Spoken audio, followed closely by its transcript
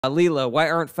Leela, why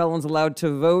aren't felons allowed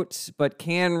to vote but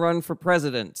can run for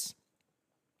president?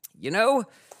 You know,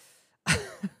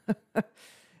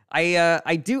 I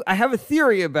have a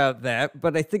theory about that,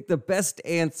 but I think the best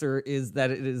answer is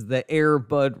that it is the Air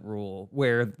Bud rule,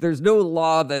 where there's no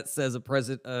law that says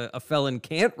a felon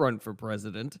can't run for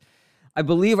president. I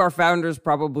believe our founders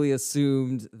probably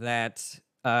assumed that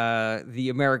the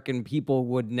American people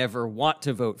would never want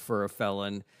to vote for a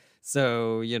felon.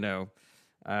 So,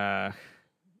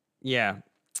 yeah.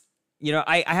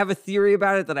 I have a theory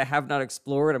about it that I have not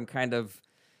explored. I'm kind of,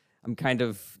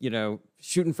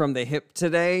 shooting from the hip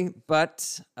today,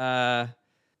 but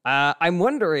I'm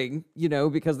wondering,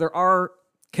 because there are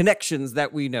connections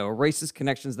that we know, racist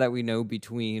connections that we know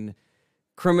between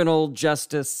criminal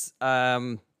justice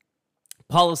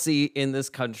policy in this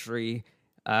country,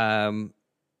 and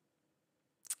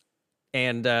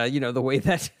the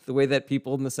way that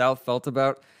people in the South felt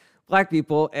about Black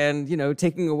people, and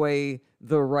taking away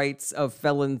the rights of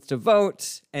felons to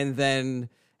vote, and then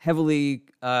heavily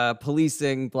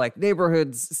policing Black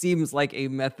neighborhoods seems like a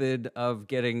method of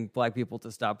getting Black people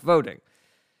to stop voting.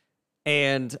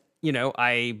 And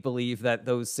I believe that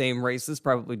those same racists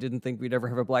probably didn't think we'd ever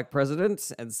have a Black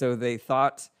president, and so they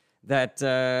thought that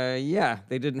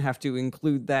they didn't have to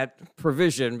include that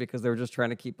provision because they were just trying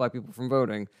to keep Black people from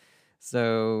voting.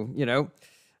 So,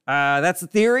 that's a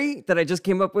theory that I just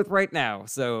came up with right now.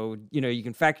 So, you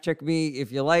can fact check me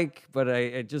if you like, but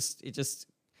it just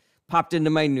popped into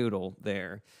my noodle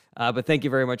there. But thank you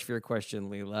very much for your question,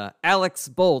 Leela. Alex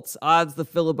Bolts, odds the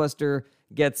filibuster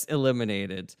gets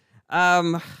eliminated.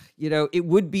 It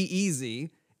would be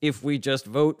easy if we just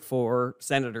vote for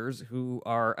senators who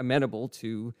are amenable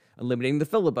to eliminating the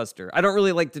filibuster. I don't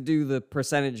really like to do the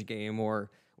percentage game or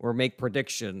make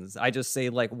predictions. I just say,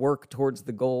 work towards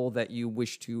the goal that you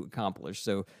wish to accomplish.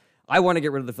 So I want to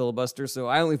get rid of the filibuster, so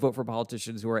I only vote for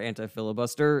politicians who are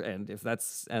anti-filibuster, and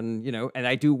and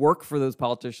I do work for those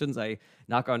politicians. I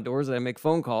knock on doors, and I make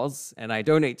phone calls, and I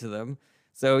donate to them.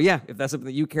 So yeah, if that's something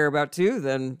that you care about too,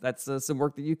 then that's some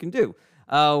work that you can do.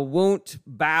 Won't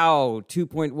Bow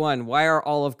 2.1. Why are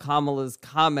all of Kamala's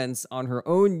comments on her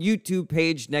own YouTube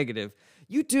page negative?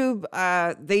 YouTube,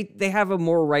 they have a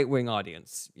more right-wing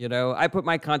audience. I put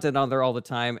my content on there all the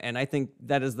time, and I think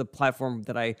that is the platform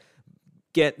that I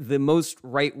get the most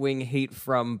right-wing hate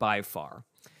from by far.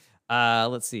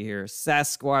 Let's see here.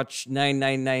 Sasquatch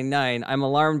 9999. I'm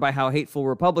alarmed by how hateful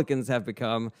Republicans have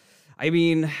become. I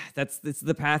mean, it's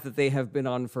the path that they have been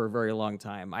on for a very long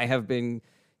time. I have been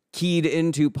keyed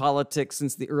into politics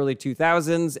since the early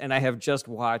 2000s, and I have just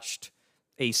watched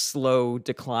a slow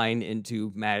decline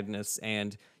into madness.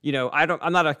 And,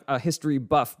 I'm not a history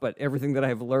buff, but everything that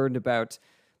I've learned about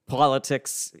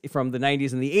politics from the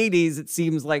 90s and the 80s, it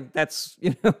seems like that's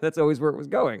always where it was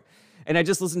going. And I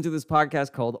just listened to this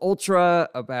podcast called Ultra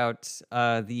about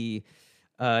the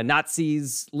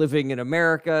Nazis living in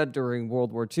America during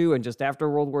World War II and just after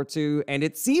World War II. And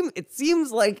it seems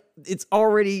like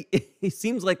it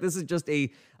seems like this is just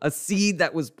a seed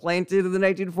that was planted in the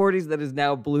 1940s that is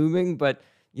now blooming. But,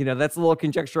 that's a little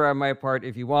conjecture on my part.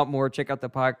 If you want more, check out the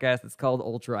podcast. It's called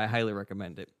Ultra. I highly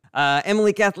recommend it.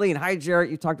 Emily Kathleen, hi,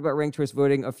 Jarrett. You talked about ranked choice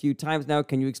voting a few times now.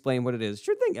 Can you explain what it is?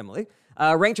 Sure thing, Emily.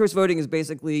 Ranked choice voting is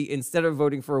basically, instead of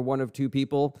voting for one of two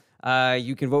people,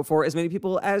 you can vote for as many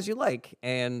people as you like.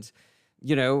 And,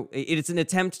 it's an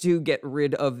attempt to get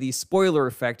rid of the spoiler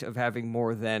effect of having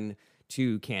more than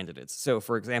two candidates. So,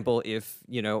 for example, if,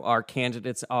 our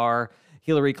candidates are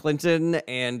Hillary Clinton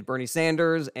and Bernie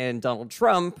Sanders and Donald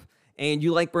Trump, and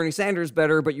you like Bernie Sanders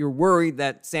better, but you're worried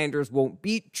that Sanders won't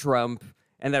beat Trump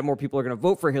and that more people are going to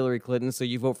vote for Hillary Clinton, so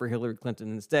you vote for Hillary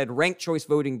Clinton instead. Ranked choice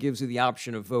voting gives you the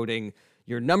option of voting.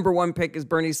 Your number one pick is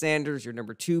Bernie Sanders, your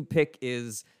number two pick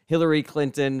is Hillary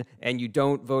Clinton, and you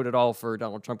don't vote at all for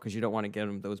Donald Trump because you don't want to get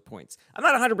him those points. I'm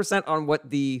not 100% on what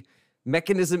the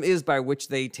mechanism is by which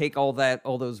they take all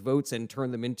those votes and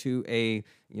turn them into a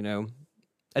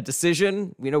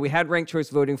decision. We had ranked choice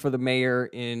voting for the mayor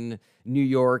in New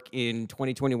York in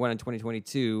 2021 and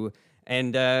 2022.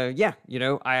 And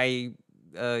I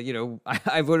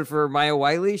voted for Maya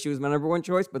Wiley. She was my number one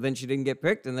choice, but then she didn't get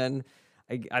picked. And then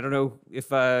I don't know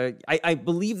if I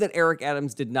believe that Eric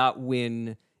Adams did not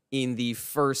win in the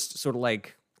first sort of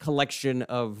collection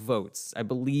of votes. I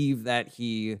believe that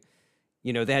he,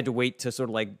 they had to wait to sort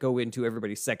of go into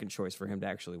everybody's second choice for him to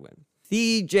actually win.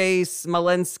 CJ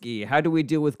Smolensky, how do we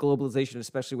deal with globalization,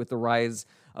 especially with the rise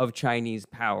of Chinese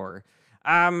power?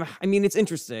 It's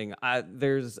interesting.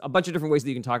 There's a bunch of different ways that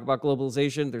you can talk about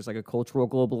globalization. There's a cultural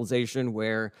globalization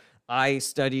where I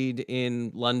studied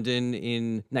in London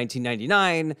in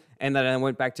 1999, and then I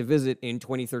went back to visit in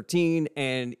 2013,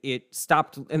 and it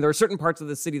stopped. And there are certain parts of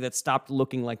the city that stopped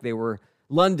looking like they were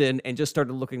London and just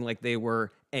started looking like they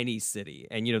were any city.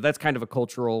 And, that's kind of a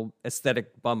cultural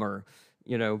aesthetic bummer,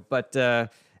 but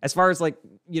as far as like,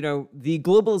 the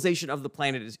globalization of the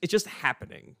planet it's just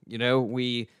happening.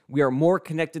 We are more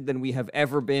connected than we have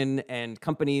ever been, and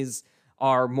companies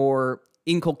are more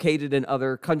inculcated in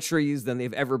other countries than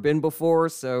they've ever been before.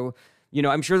 So,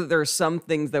 I'm sure that there are some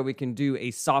things that we can do,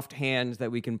 a soft hand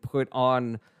that we can put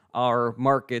on our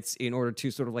markets in order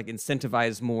to sort of like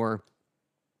incentivize more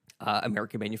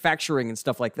American manufacturing and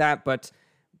stuff like that. But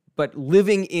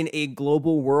living in a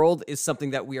global world is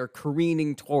something that we are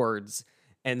careening towards.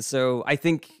 And so I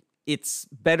think it's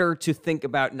better to think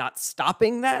about not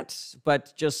stopping that,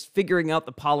 but just figuring out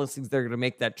the policies that are going to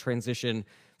make that transition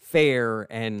fair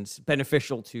and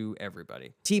beneficial to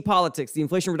everybody. T-Politics, the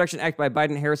Inflation Reduction Act by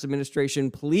Biden-Harris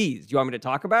administration, please. Do you want me to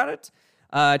talk about it?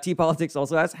 T-Politics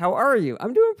also asks, how are you?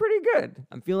 I'm doing pretty good.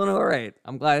 I'm feeling all right.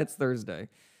 I'm glad it's Thursday.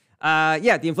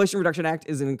 The Inflation Reduction Act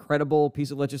is an incredible piece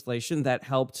of legislation that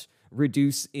helped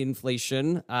reduce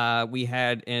inflation. We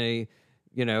had a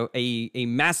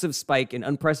massive spike, an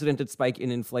unprecedented spike in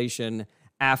inflation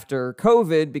after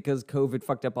COVID, because COVID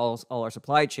fucked up all our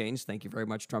supply chains. Thank you very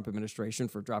much, Trump administration,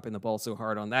 for dropping the ball so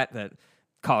hard on that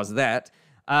caused that.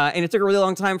 And it took a really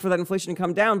long time for that inflation to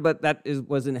come down, but that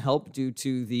was in help due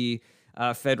to the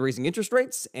Fed raising interest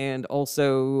rates and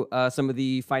also some of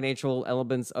the financial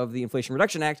elements of the Inflation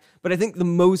Reduction Act. But I think the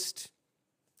most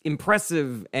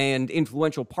impressive and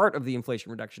influential part of the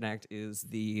Inflation Reduction Act is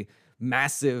the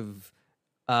massive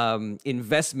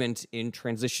investment in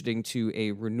transitioning to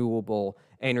a renewable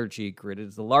energy grid. It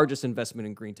is the largest investment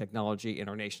in green technology in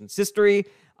our nation's history.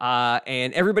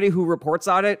 And everybody who reports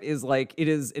on it is like, it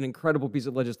is an incredible piece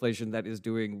of legislation that is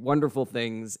doing wonderful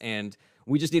things. And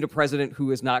we just need a president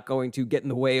who is not going to get in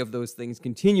the way of those things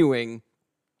continuing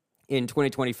in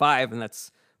 2025. And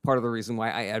that's part of the reason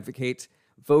why I advocate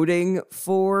voting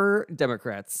for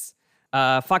Democrats.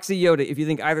 Foxy Yoda, if you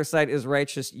think either side is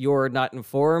righteous, you're not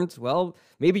informed. Well,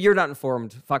 maybe you're not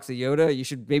informed, Foxy Yoda. You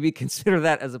should maybe consider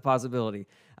that as a possibility.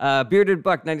 Bearded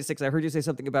Buck 96, I heard you say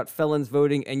something about felons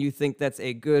voting, and you think that's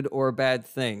a good or bad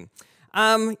thing.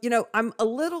 I'm a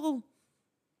little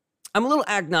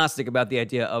agnostic about the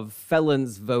idea of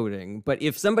felons voting, but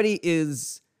if somebody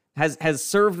has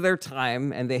served their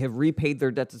time and they have repaid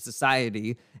their debt to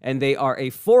society and they are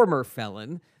a former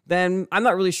felon, then I'm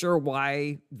not really sure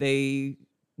why they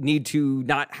need to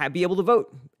not be able to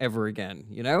vote ever again.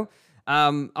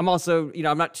 I'm also,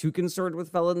 I'm not too concerned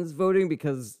with felons voting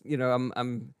because,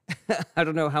 I'm I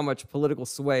don't know how much political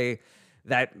sway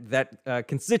that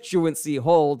constituency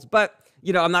holds, but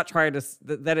I'm not trying to.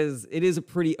 It is a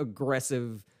pretty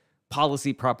aggressive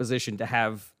policy proposition to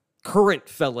have current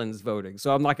felons voting,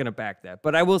 so I'm not going to back that.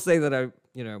 But I will say that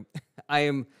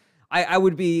I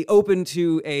would be open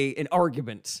to an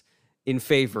argument in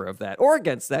favor of that or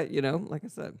against that, like I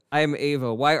said. I am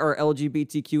Ava. Why are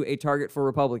LGBTQ a target for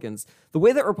Republicans? The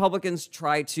way that Republicans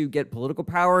try to get political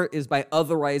power is by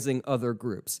otherizing other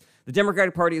groups. The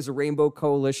Democratic Party is a rainbow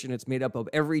coalition. It's made up of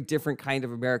every different kind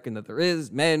of American that there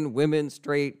is: men, women,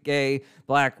 straight, gay,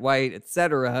 black, white,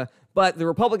 etc. But the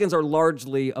Republicans are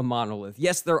largely a monolith.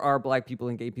 Yes, there are black people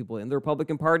and gay people in the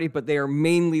Republican Party, but they are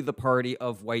mainly the party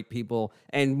of white people,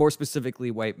 and more specifically,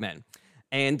 white men.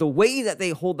 And the way that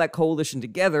they hold that coalition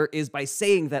together is by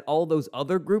saying that all those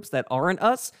other groups that aren't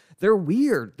us, they're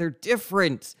weird, they're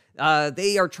different.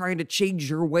 They are trying to change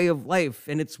your way of life,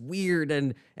 and it's weird,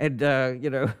 and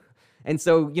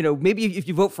so maybe if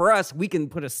you vote for us, we can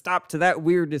put a stop to that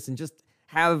weirdness and just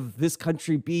have this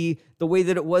country be the way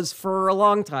that it was for a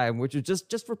long time, which is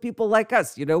just for people like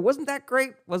us. Wasn't that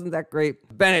great? Wasn't that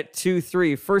great? Bennett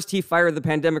 23, first he fired the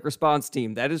pandemic response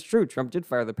team. That is true. Trump did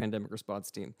fire the pandemic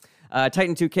response team.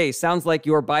 Titan 2K, sounds like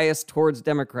you're biased towards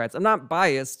Democrats. I'm not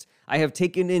biased. I have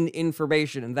taken in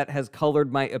information, and that has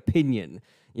colored my opinion.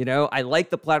 I like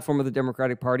the platform of the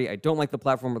Democratic Party. I don't like the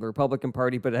platform of the Republican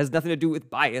Party, but it has nothing to do with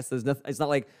bias. It's not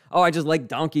like, oh, I just like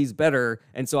donkeys better,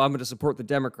 and so I'm going to support the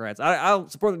Democrats. I'll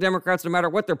support the Democrats no matter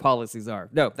what their policies are.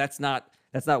 No, that's not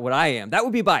what I am. That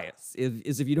would be bias,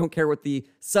 is if you don't care what the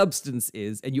substance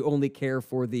is and you only care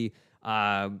for the,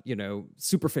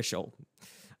 superficial.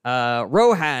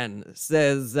 Rohan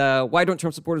says, why don't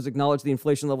Trump supporters acknowledge the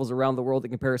inflation levels around the world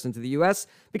in comparison to the U.S.?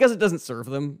 Because it doesn't serve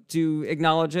them to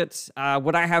acknowledge it.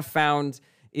 What I have found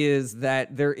is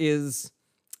that there is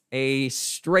a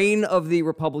strain of the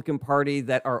Republican Party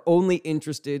that are only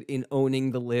interested in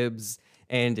owning the libs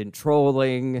and in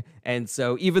trolling. And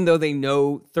so even though they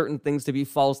know certain things to be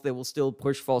false, they will still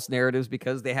push false narratives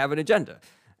because they have an agenda.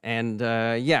 And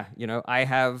yeah, you know, I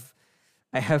have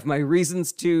my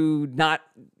reasons to not.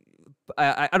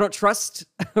 I don't trust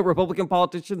Republican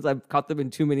politicians. I've caught them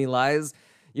in too many lies.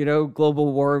 You know,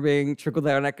 global warming,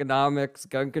 trickle-down economics,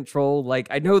 gun control. Like,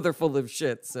 I know they're full of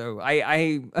shit, so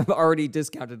I have already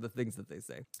discounted the things that they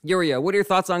say. Yuria, what are your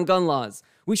thoughts on gun laws?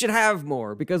 We should have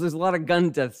more, because there's a lot of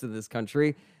gun deaths in this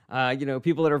country. You know,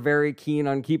 people that are very keen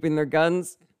on keeping their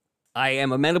guns. I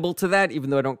am amenable to that, even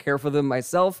though I don't care for them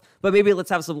myself. But maybe let's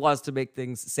have some laws to make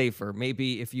things safer.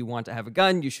 Maybe if you want to have a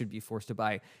gun, you should be forced to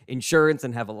buy insurance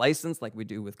and have a license like we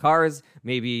do with cars.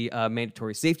 Maybe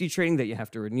mandatory safety training that you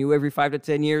have to renew every 5 to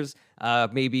 10 years.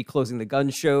 Maybe closing the gun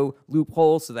show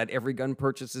loophole so that every gun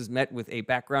purchase is met with a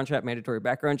background check, mandatory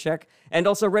background check. And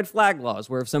also red flag laws,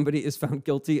 where if somebody is found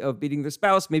guilty of beating their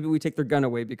spouse, maybe we take their gun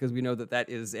away because we know that that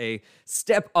is a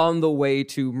step on the way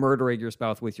to murdering your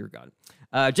spouse with your gun.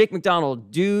 Jake McDonald,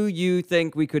 do you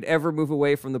think we could ever move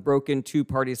away from the broken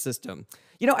two-party system?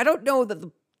 You know, I don't know that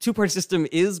the two-party system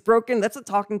is broken. That's a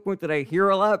talking point that I hear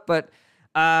a lot, but,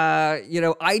 you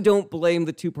know, I don't blame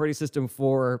the two-party system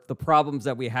for the problems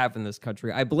that we have in this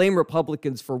country. I blame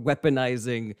Republicans for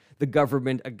weaponizing the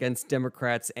government against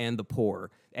Democrats and the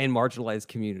poor and marginalized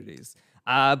communities.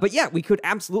 But yeah, we could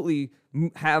absolutely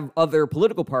have other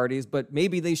political parties, but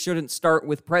maybe they shouldn't start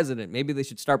with president. Maybe they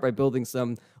should start by building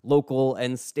some local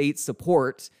and state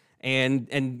support and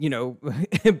you know,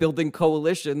 building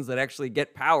coalitions that actually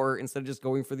get power instead of just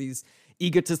going for these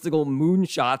egotistical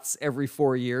moonshots every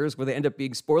 4 years where they end up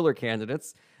being spoiler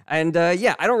candidates. And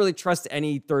yeah, I don't really trust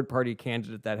any third-party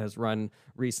candidate that has run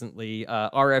recently.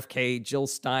 RFK, Jill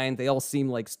Stein, they all seem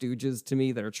like stooges to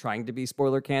me that are trying to be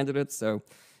spoiler candidates, so...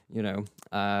 You know,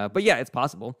 but yeah, it's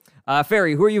possible.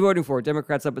 Ferry, who are you voting for?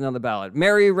 Democrats up and down the ballot.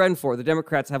 Mary Renford, the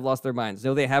Democrats have lost their minds.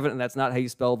 No, they haven't, and that's not how you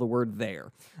spell the word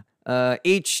there.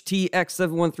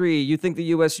 HTX713, you think the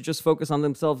U.S. should just focus on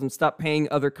themselves and stop paying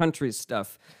other countries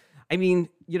stuff? I mean,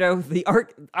 you know,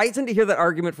 I tend to hear that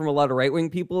argument from a lot of right-wing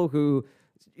people who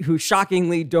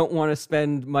shockingly don't want to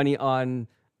spend money on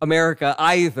America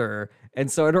either. And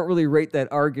so I don't really rate that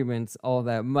argument all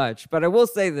that much. But I will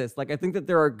say this, like, I think that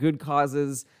there are good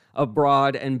causes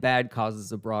abroad and bad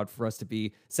causes abroad for us to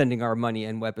be sending our money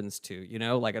and weapons to, you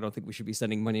know? Like, I don't think we should be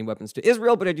sending money and weapons to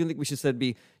Israel, but I do think we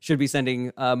should be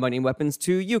sending money and weapons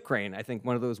to Ukraine. I think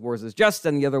one of those wars is just,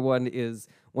 and the other one is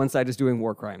one side is doing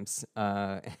war crimes.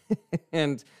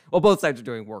 And, well, both sides are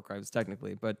doing war crimes,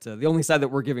 technically, but the only side that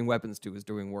we're giving weapons to is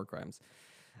doing war crimes.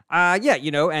 Yeah,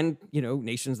 you know, and, you know,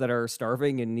 nations that are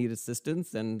starving and need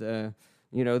assistance. And,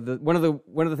 you know, one of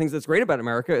the things that's great about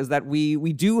America is that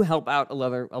we do help out a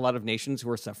lot of nations who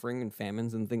are suffering and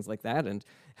famines and things like that, and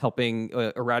helping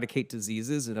eradicate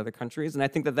diseases in other countries. And I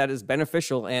think that that is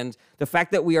beneficial. And the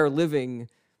fact that we are living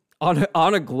on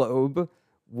a globe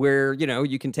where, you know,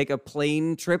 you can take a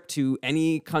plane trip to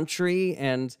any country,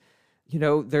 and, you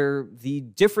know, the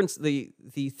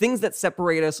things that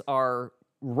separate us are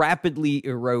rapidly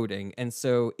eroding, and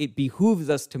so it behooves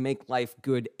us to make life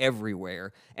good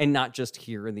everywhere and not just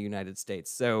here in the United States.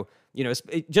 So, you know,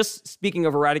 just speaking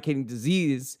of eradicating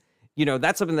disease, you know,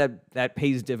 that's something that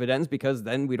pays dividends, because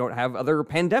then we don't have other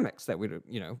pandemics that we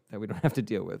don't have to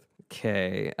deal with.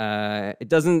 Okay, it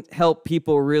doesn't help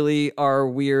people really are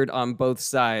weird on both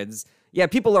sides. Yeah,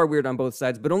 people are weird on both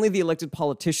sides, but only the elected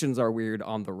politicians are weird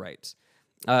on the right.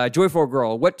 Joyful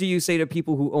Girl, what do you say to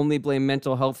people who only blame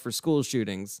mental health for school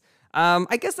shootings?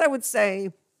 I guess I would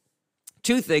say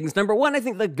two things. Number one, I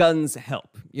think the guns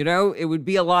help. You know, it would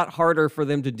be a lot harder for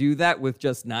them to do that with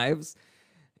just knives.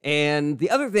 And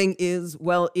the other thing is,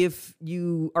 well, if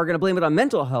you are going to blame it on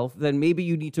mental health, then maybe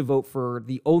you need to vote for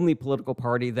the only political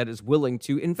party that is willing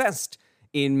to invest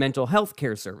in mental health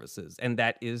care services, and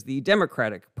that is the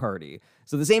Democratic Party.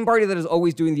 So the same party that is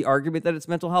always doing the argument that it's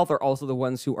mental health are also the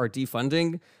ones who are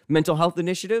defunding mental health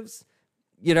initiatives,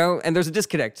 you know, and there's a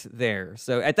disconnect there.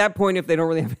 So at that point, if they don't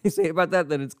really have anything to say about that,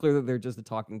 then it's clear that they're just a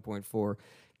talking point for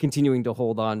continuing to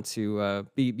hold on to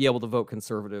be able to vote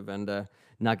conservative and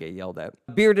not get yelled at.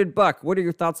 Bearded Buck, what are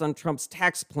your thoughts on Trump's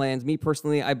tax plans? Me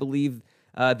personally, I believe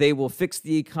they will fix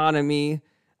the economy.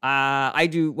 I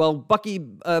do. Well, Bucky,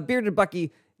 Bearded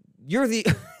Bucky, you're the...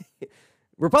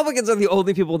 Republicans are the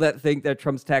only people that think that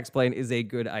Trump's tax plan is a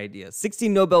good idea.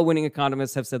 16 Nobel-winning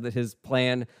economists have said that his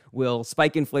plan will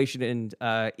spike inflation and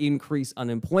increase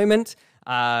unemployment.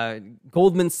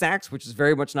 Goldman Sachs, which is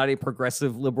very much not a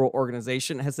progressive liberal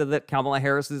organization, has said that Kamala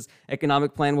Harris's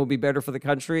economic plan will be better for the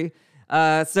country.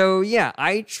 So, yeah,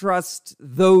 I trust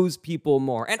those people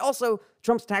more. And also,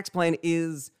 Trump's tax plan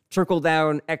is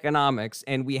trickle-down economics,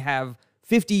 and we have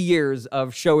 50 years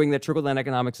of showing that trickle-down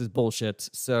economics is bullshit.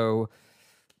 So,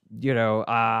 you know,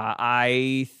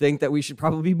 I think that we should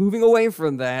probably be moving away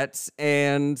from that.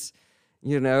 And,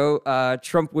 you know,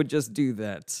 Trump would just do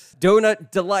that.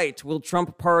 Donut Delight, will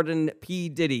Trump pardon P.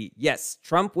 Diddy? Yes,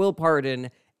 Trump will pardon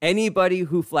anybody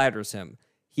who flatters him.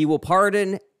 He will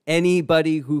pardon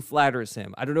anybody who flatters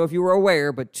him. I don't know if you were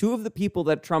aware, but two of the people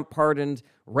that Trump pardoned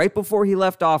right before he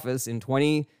left office in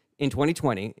 2020,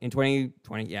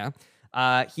 yeah,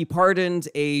 he pardoned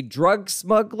a drug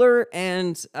smuggler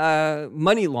and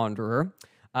money launderer,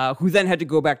 who then had to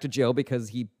go back to jail because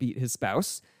he beat his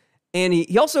spouse. And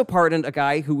he also pardoned a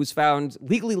guy who was found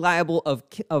legally liable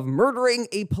of murdering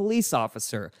a police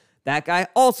officer. That guy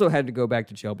also had to go back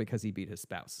to jail because he beat his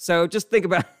spouse. So just think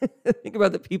about think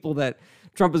about the people that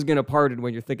Trump is going to pardon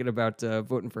when you're thinking about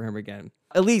voting for him again.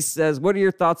 Elise says, what are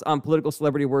your thoughts on political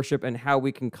celebrity worship and how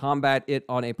we can combat it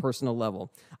on a personal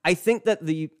level? I think that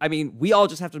we all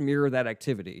just have to mirror that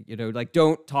activity. You know, like,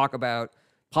 don't talk about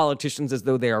politicians as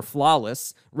though they are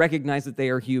flawless. Recognize that they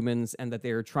are humans and that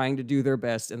they are trying to do their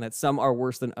best and that some are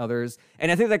worse than others.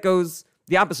 And I think that goes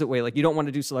the opposite way. Like, you don't want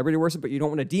to do celebrity worship, but you don't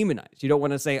want to demonize. You don't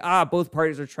want to say, both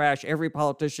parties are trash, every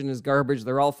politician is garbage,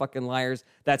 they're all fucking liars.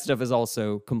 That stuff is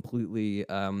also completely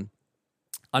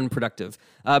unproductive.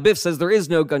 Biff says, there is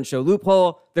no gun show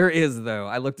loophole. There is, though.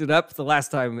 I looked it up the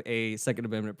last time a Second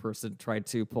Amendment person tried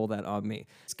to pull that on me.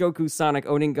 Goku Sonic,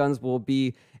 owning guns will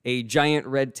be a giant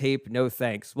red tape. No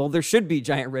thanks. Well, there should be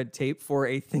giant red tape for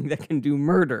a thing that can do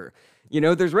murder. You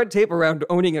know, there's red tape around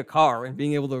owning a car and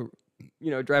being able to,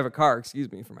 you know, drive a car.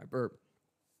 Excuse me for my burp.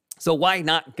 So why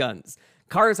not guns?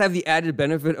 Cars have the added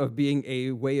benefit of being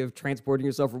a way of transporting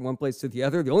yourself from one place to the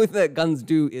other. The only thing that guns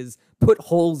do is put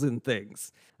holes in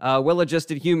things.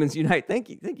 Well-adjusted humans unite. Thank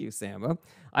you, Sama.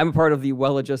 I'm a part of the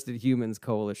Well-Adjusted Humans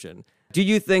Coalition. Do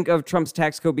you think of Trump's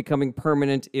tax code becoming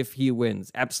permanent if he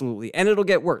wins? Absolutely. And it'll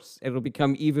get worse. It'll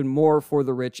become even more for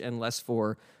the rich and less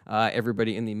for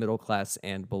everybody in the middle class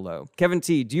and below. Kevin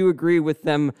T, do you agree with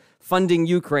them funding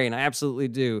Ukraine? I absolutely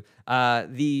do.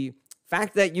 The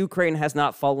fact that Ukraine has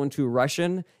not fallen to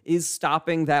Russian is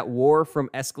stopping that war from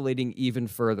escalating even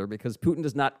further, because Putin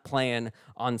does not plan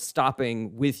on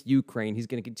stopping with Ukraine. He's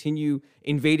going to continue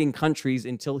invading countries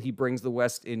until he brings the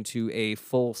West into a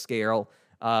full-scale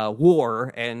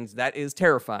war, and that is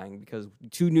terrifying, because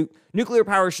two nuclear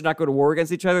powers should not go to war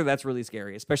against each other. That's really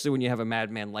scary, especially when you have a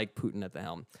madman like Putin at the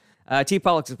helm. T.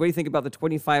 Pollock says, what do you think about the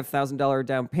 $25,000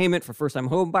 down payment for first-time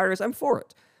home buyers? I'm for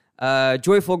it.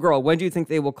 Joyful Girl, when do you think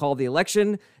they will call the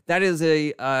election? That is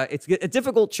it's a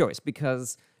difficult choice,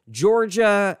 because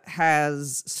Georgia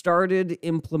has started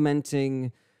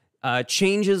implementing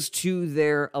changes to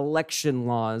their election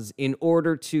laws in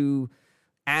order to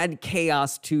add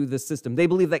chaos to the system. They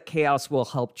believe that chaos will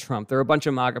help Trump. There are a bunch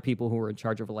of MAGA people who are in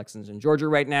charge of elections in Georgia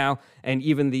right now, and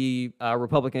even the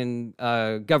Republican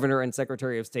governor and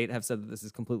secretary of state have said that this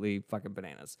is completely fucking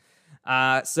bananas.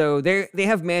 So they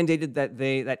have mandated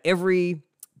that every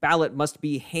ballot must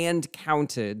be hand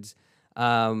counted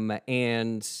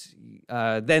and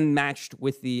then matched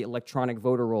with the electronic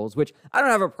voter rolls, which I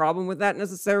don't have a problem with that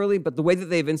necessarily, but the way that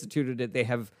they've instituted it, they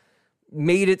have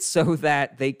made it so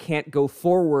that they can't go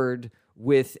forward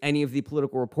with any of the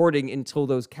political reporting until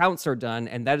those counts are done,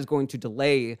 and that is going to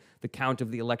delay the count of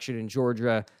the election in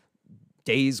Georgia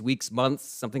days, weeks, months,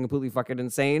 something completely fucking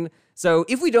insane. So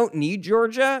if we don't need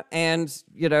Georgia, and,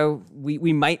 you know,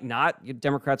 we might not,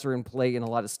 Democrats are in play in a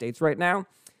lot of states right now,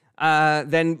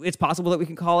 then it's possible that we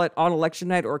can call it on election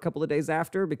night or a couple of days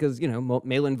after, because, you know,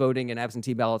 mail-in voting and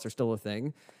absentee ballots are still a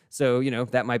thing. So, you know,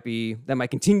 that might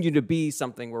continue to be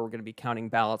something where we're going to be counting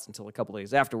ballots until a couple of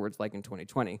days afterwards, like in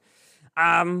 2020.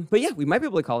 But yeah, we might be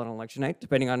able to call it on election night,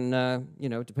 depending on,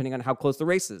 depending on how close the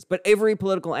race is. But every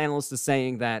political analyst is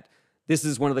saying that this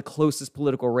is one of the closest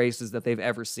political races that they've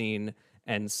ever seen.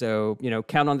 And so, you know,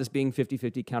 count on this being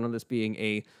 50-50, count on this being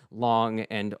a long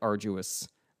and arduous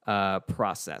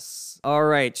process. All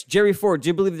right. Jerry Ford, do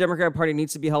you believe the Democratic Party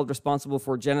needs to be held responsible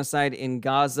for genocide in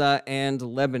Gaza and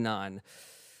Lebanon?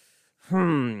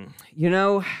 You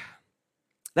know,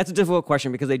 that's a difficult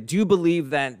question, because I do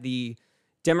believe that the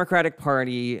Democratic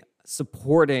Party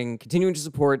continuing to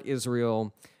support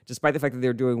Israel, despite the fact that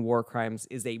they're doing war crimes,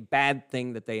 is a bad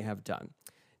thing that they have done.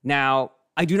 Now,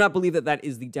 I do not believe that that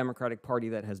is the Democratic Party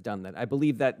that has done that. I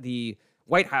believe that the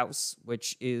White House,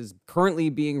 which is currently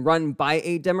being run by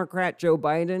a Democrat, Joe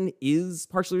Biden, is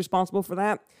partially responsible for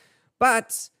that.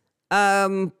 But,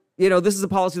 you know, this is a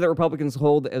policy that Republicans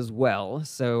hold as well.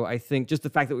 So I think just the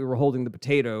fact that we were holding the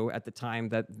potato at the time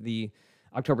that the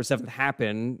October 7th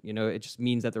happen, it just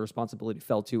means that the responsibility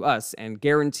fell to us, and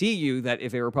guarantee you that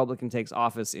if a Republican takes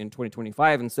office in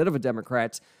 2025 instead of a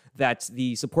Democrat, that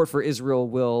the support for Israel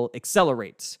will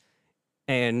accelerate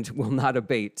and will not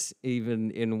abate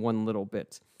even in one little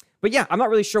bit. But yeah, I'm not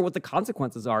really sure what the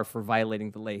consequences are for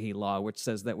violating the Leahy Law, which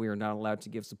says that we are not allowed to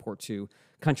give support to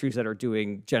countries that are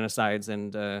doing genocides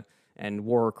and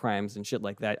war crimes and shit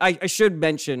like that. I should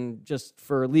mention, just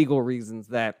for legal reasons,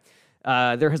 that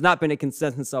there has not been a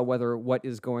consensus on whether what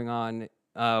is going on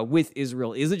with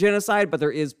Israel is a genocide, but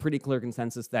there is pretty clear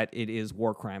consensus that it is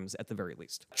war crimes at the very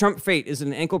least. Trump fate, is it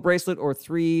an ankle bracelet or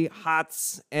 3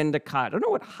 hots and a cot? I don't know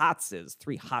what hots is.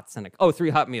 3 hots and a... 3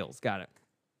 hot meals. Got it.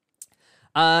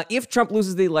 If Trump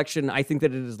loses the election, I think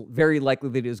that it is very likely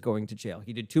that he is going to jail.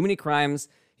 He did too many crimes.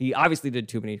 He obviously did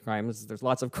too many crimes. There's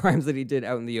lots of crimes that he did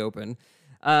out in the open.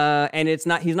 And he's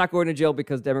not going to jail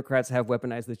because Democrats have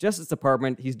weaponized the Justice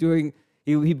Department. He's going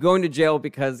to jail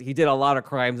because he did a lot of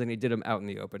crimes and he did them out in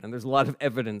the open. And there's a lot of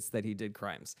evidence that he did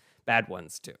crimes, bad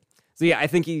ones too. So yeah, I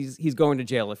think he's going to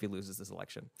jail if he loses this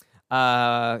election.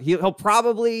 He'll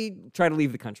probably try to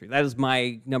leave the country. That is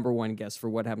my number one guess for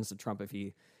what happens to Trump if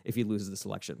he loses this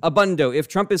election. Abundo, if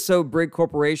Trump is so big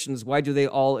corporations, why do they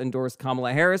all endorse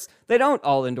Kamala Harris? They don't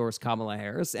all endorse Kamala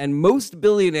Harris, and most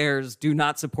billionaires do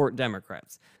not support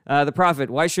Democrats. The Prophet,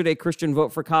 why should a Christian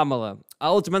vote for Kamala?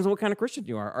 It depends on what kind of Christian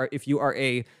you are. If you are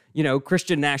a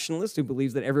Christian nationalist who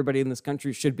believes that everybody in this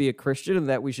country should be a Christian and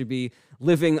that we should be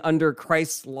living under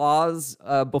Christ's laws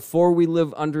before we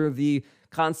live under the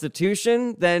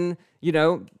Constitution, then,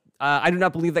 I do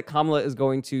not believe that Kamala is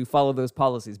going to follow those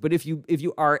policies. But if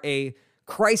you are a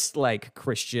Christ-like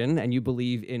Christian and you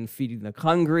believe in feeding the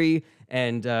hungry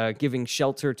and giving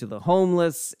shelter to the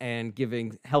homeless and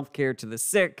giving healthcare to the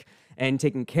sick and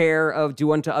taking care of,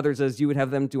 do unto others as you would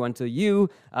have them do unto you,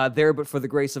 there but for the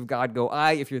grace of God go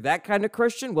I. If you're that kind of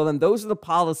Christian, well, then those are the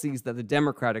policies that the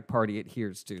Democratic Party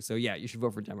adheres to. So yeah, you should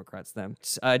vote for Democrats then.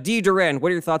 D. Duran, what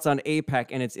are your thoughts on AIPAC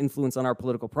and its influence on our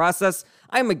political process?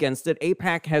 I'm against it.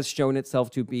 AIPAC has shown itself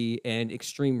to be an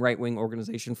extreme right-wing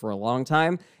organization for a long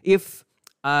time. If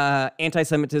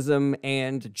anti-Semitism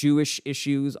and Jewish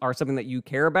issues are something that you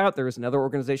care about, there is another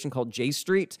organization called J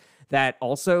Street that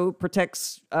also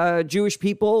protects Jewish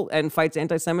people and fights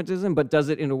anti-Semitism, but does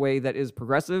it in a way that is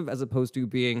progressive as opposed to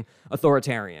being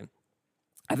authoritarian.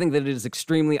 I think that it is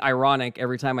extremely ironic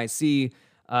every time I see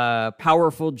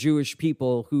powerful Jewish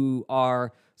people who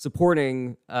are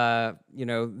supporting, the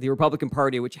Republican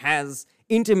Party, which has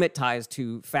intimate ties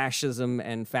to fascism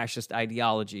and fascist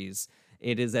ideologies.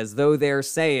 It is as though they're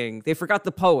saying they forgot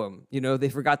the poem. They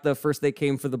forgot the first they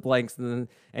came for the blanks and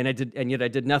yet I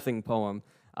did nothing poem.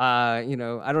 I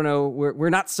don't know.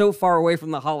 We're not so far away from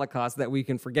the Holocaust that we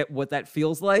can forget what that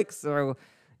feels like. So,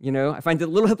 I find it a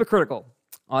little hypocritical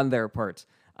on their part.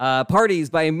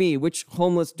 Parties by me. Which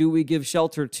homeless do we give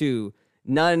shelter to?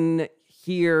 None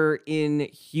here in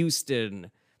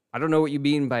Houston. I don't know what you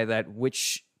mean by that.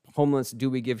 Which homeless do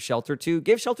we give shelter to?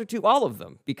 Give shelter to all of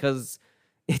them, because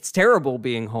it's terrible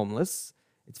being homeless.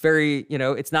 It's very,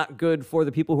 it's not good for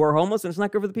the people who are homeless, and it's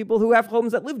not good for the people who have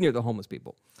homes that live near the homeless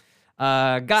people.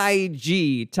 Guy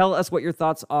G, tell us what your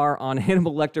thoughts are on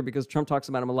Hannibal Lecter, because Trump talks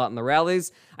about him a lot in the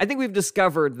rallies. I think we've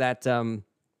discovered that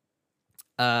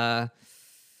the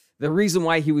reason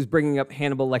why he was bringing up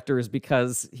Hannibal Lecter is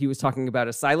because he was talking about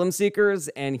asylum seekers,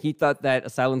 and he thought that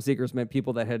asylum seekers meant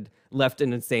people that had left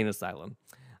an insane asylum.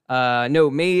 No,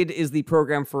 MAID is the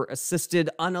program for assisted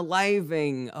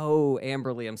unaliving. Oh,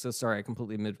 Amberly, I'm so sorry. I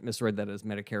completely misread that as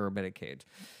Medicare or Medicaid.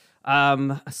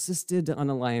 Assisted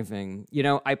unaliving.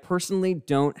 I personally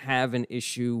don't have an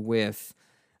issue with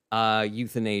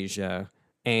euthanasia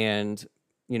and,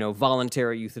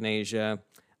 voluntary euthanasia.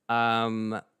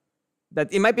 That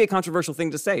it might be a controversial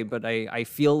thing to say, but I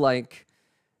feel like,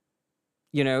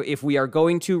 if we are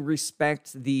going to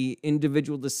respect the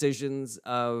individual decisions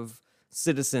of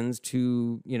citizens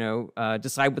to,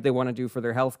 decide what they want to do for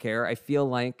their health care, I feel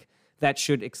like that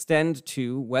should extend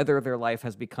to whether their life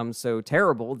has become so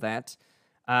terrible that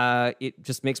it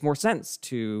just makes more sense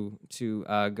to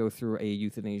go through a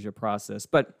euthanasia process.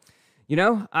 But,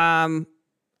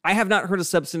 I have not heard a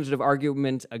substantive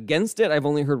argument against it. I've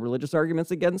only heard religious arguments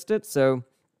against it. So,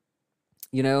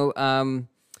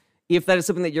 if that is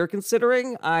something that you're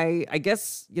considering, I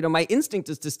guess, my instinct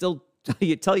is to still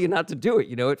tell you not to do it.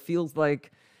 It feels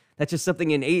like that's just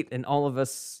something innate in all of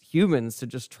us humans, to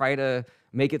just try to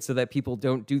make it so that people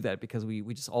don't do that, because we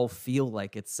just all feel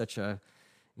like it's such a,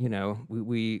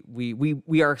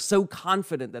 we are so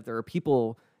confident that there are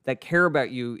people that care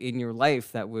about you in your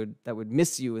life that would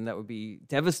miss you and that would be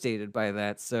devastated by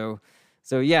that. So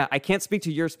So yeah, I can't speak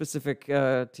to your specific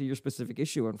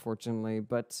issue, unfortunately.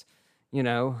 But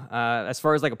as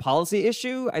far as like a policy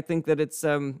issue, I think that it's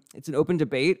an open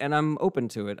debate, and I'm open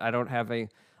to it. I don't have a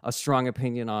strong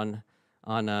opinion on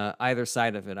either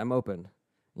side of it. I'm open,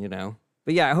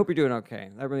 But yeah, I hope you're doing okay.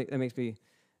 That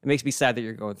makes me sad that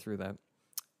you're going through that.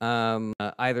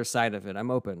 Either side of it, I'm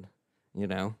open,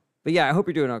 But yeah, I hope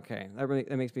you're doing okay.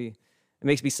 That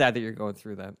makes me sad that you're going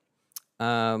through that.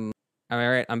 All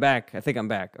right, I'm back. I think I'm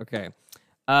back. Okay.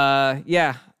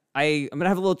 Yeah, I'm gonna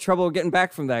have a little trouble getting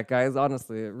back from that, guys.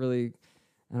 Honestly, I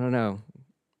don't know.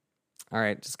 All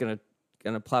right, just gonna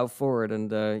plow forward,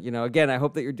 and again, I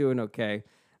hope that you're doing okay,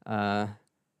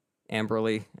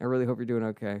 Amberly. I really hope you're doing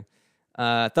okay.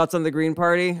 Thoughts on the Green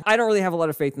Party? I don't really have a lot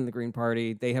of faith in the Green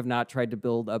Party. They have not tried to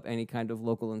build up any kind of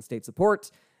local and state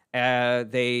support.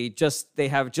 They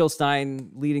have Jill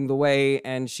Stein leading the way,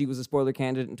 and she was a spoiler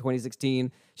candidate in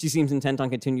 2016. She seems intent on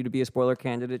continuing to be a spoiler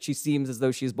candidate. She seems as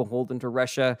though she's beholden to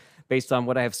Russia based on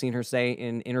what I have seen her say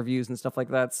in interviews and stuff like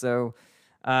that. So,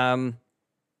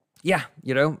 yeah,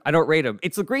 I don't rate them.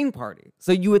 It's the Green Party.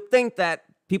 So you would think that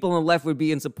people on the left would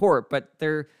be in support, but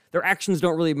their actions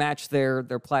don't really match their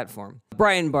platform.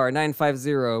 Brian Barr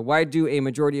 950, why do a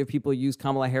majority of people use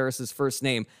Kamala Harris's first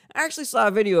name? I actually saw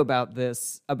a video about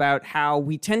this, about how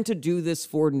we tend to do this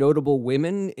for notable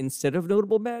women instead of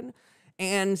notable men.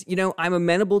 And, I'm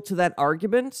amenable to that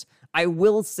argument. I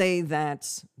will say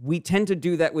that we tend to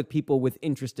do that with people with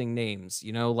interesting names.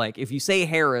 Like if you say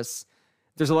Harris,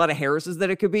 there's a lot of Harrises that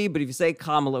it could be, but if you say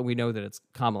Kamala, we know that it's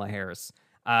Kamala Harris.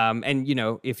 And,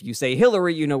 if you say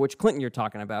Hillary, you know which Clinton you're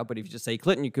talking about. But if you just say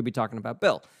Clinton, you could be talking about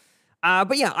Bill.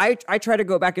 But yeah, I try to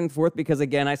go back and forth because,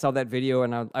 again, I saw that video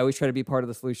and I always try to be part of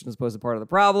the solution as opposed to part of the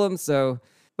problem. So,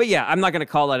 but yeah, I'm not going to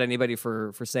call out anybody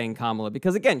for saying Kamala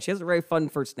because, again, she has a very fun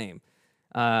first name.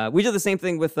 We did the same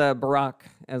thing with Barack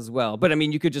as well. But I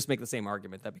mean, you could just make the same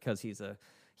argument that because he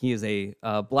is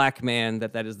a black man,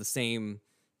 that is the same,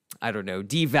 I don't know,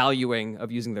 devaluing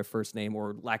of using their first name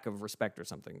or lack of respect or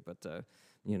something. But,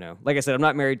 like I said, I'm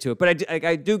not married to it. But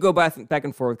I do go back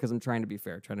and forth because I'm trying to be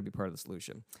fair, trying to be part of the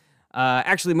solution.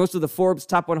 Actually, most of the Forbes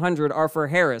top 100 are for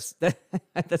Harris.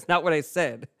 That's not what I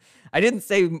said. I didn't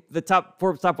say the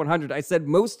Forbes top 100. I said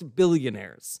most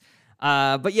billionaires.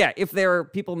 But yeah, if there are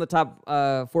people in the top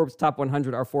Forbes top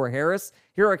 100 are for Harris,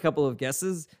 here are a couple of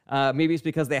guesses. Maybe it's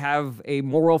because they have a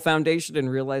moral foundation and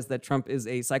realize that Trump is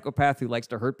a psychopath who likes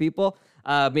to hurt people.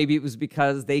 Maybe it was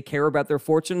because they care about their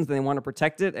fortunes and they want to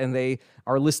protect it, and they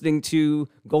are listening to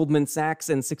Goldman Sachs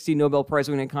and 16 Nobel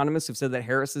Prize-winning economists who've said that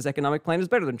Harris's economic plan is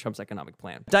better than Trump's economic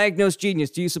plan. Diagnosed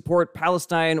Genius, do you support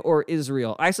Palestine or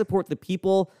Israel? I support the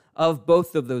people of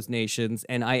both of those nations,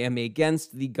 and I am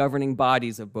against the governing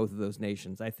bodies of both of those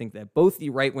nations. I think that both the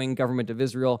right-wing government of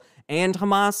Israel and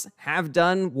Hamas have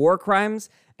done war crimes,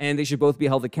 and they should both be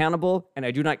held accountable, and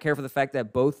I do not care for the fact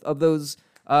that both of those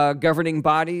governing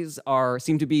bodies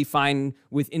seem to be fine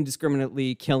with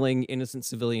indiscriminately killing innocent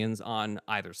civilians on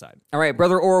either side. All right,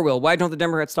 Brother Orwell, why don't the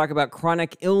Democrats talk about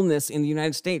chronic illness in the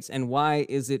United States, and why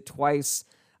is it twice?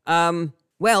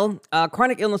 Well,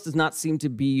 chronic illness does not seem to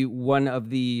be one of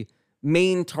the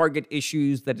main target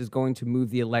issues that is going to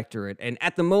move the electorate. And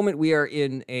at the moment, we are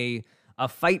in a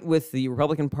fight with the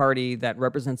Republican Party that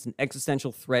represents an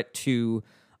existential threat to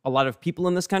a lot of people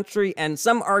in this country, and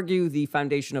some argue the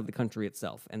foundation of the country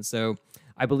itself. And so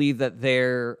I believe that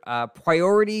their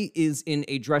priority is in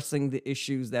addressing the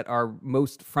issues that are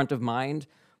most front of mind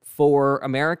for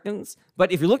Americans.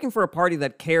 But if you're looking for a party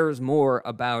that cares more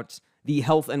about the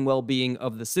health and well-being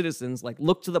of the citizens, like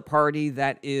look to the party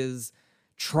that is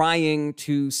trying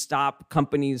to stop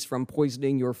companies from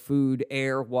poisoning your food,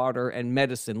 air, water, and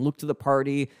medicine. Look to the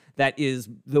party that is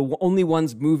the only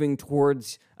ones moving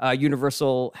towards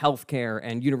universal health care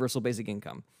and universal basic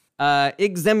income.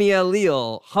 Igzemia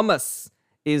Leal, Hamas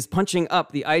is punching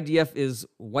up. The IDF is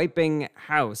wiping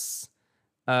house.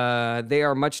 They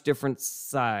are much different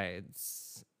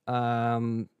sides. I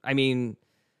mean,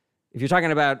 if you're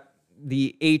talking about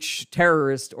the H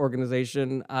terrorist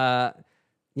organization, I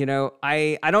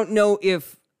don't know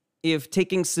if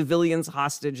taking civilians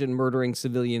hostage and murdering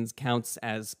civilians counts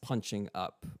as punching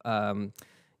up.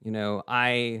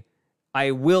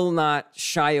 I will not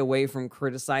shy away from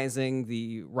criticizing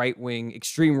the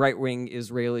extreme right-wing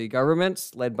Israeli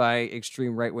government led by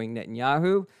extreme right-wing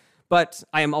Netanyahu, but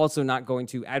I am also not going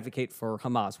to advocate for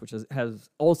Hamas, which has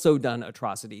also done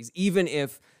atrocities, even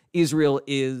if Israel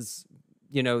is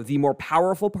the more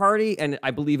powerful party, and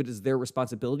I believe it is their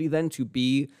responsibility then to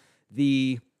be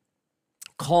the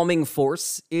calming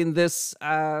force in this,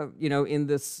 in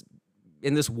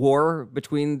this war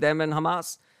between them and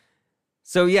Hamas.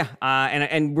 So yeah,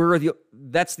 and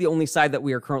that's the only side that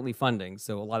we are currently funding.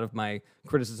 So a lot of my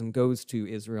criticism goes to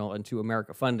Israel and to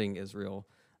America funding Israel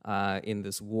in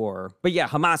this war. But yeah,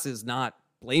 Hamas is not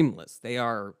blameless. They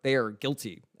are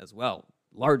guilty as well,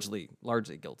 largely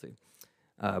guilty.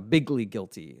 Bigly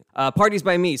guilty. Parties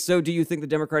by me. So do you think the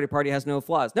Democratic Party has no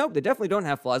flaws? No, they definitely don't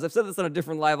have flaws. I've said this on a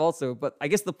different live also, but I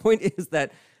guess the point is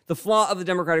that the flaw of the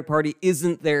Democratic Party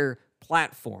isn't their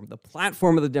platform. The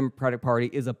platform of the Democratic Party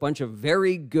is a bunch of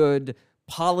very good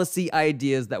policy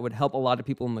ideas that would help a lot of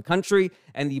people in the country,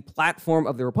 and the platform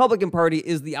of the Republican Party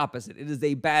is the opposite. It is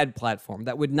a bad platform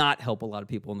that would not help a lot of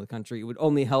people in the country. It would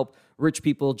only help rich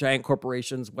people, giant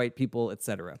corporations, white people,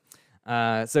 etc.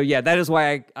 So yeah, that is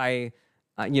why I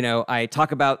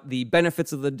talk about the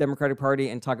benefits of the Democratic Party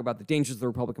and talk about the dangers of the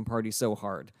Republican Party so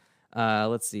hard.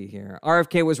 Let's see here.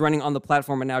 RFK was running on the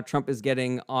platform, and now Trump is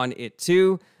getting on it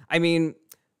too. I mean,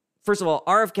 first of all,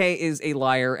 RFK is a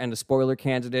liar and a spoiler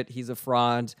candidate. He's a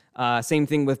fraud. Same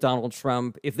thing with Donald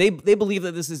Trump. If they believe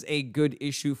that this is a good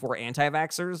issue for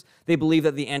anti-vaxxers, they believe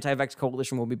that the anti-vax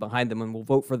coalition will be behind them and will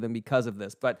vote for them because of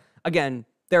this. But again,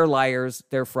 they're liars.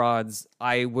 They're frauds.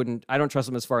 I don't trust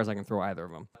them as far as I can throw either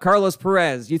of them. Carlos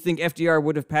Perez, you think FDR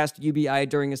would have passed UBI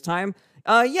during his time?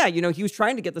 Yeah, he was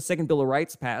trying to get the second Bill of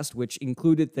Rights passed, which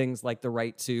included things like the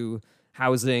right to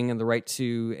housing and the right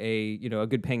to a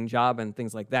good paying job and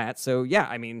things like that. So yeah,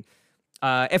 I mean,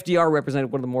 FDR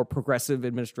represented one of the more progressive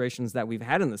administrations that we've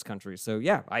had in this country. So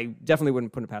yeah, I definitely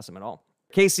wouldn't put it past him at all.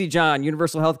 Casey John,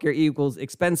 universal healthcare equals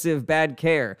expensive, bad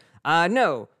care.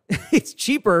 No, it's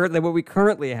cheaper than what we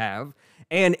currently have.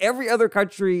 And every other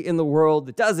country in the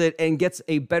world does it and gets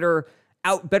a better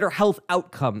health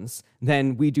outcomes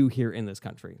than we do here in this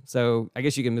country. So I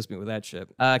guess you can miss me with that shit.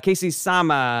 Casey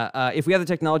Sama, if we have the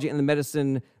technology and the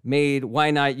medicine made,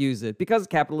 why not use it? Because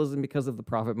capitalism, because of the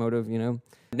profit motive,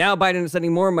 Now Biden is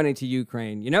sending more money to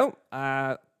Ukraine.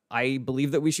 I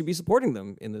believe that we should be supporting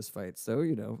them in this fight. So,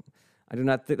 I do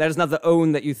not that is not the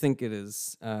own that you think it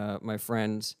is, my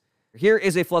friend. Here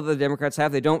is a flaw that the Democrats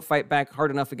have. They don't fight back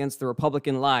hard enough against the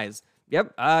Republican lies.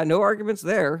 Yep, no arguments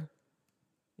there.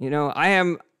 I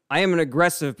am an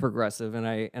aggressive progressive, and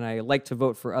I like to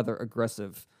vote for other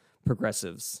aggressive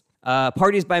progressives.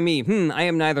 Parties by me. I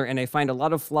am neither, and I find a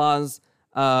lot of flaws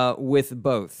with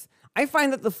both. I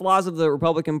find that the flaws of the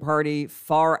Republican Party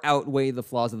far outweigh the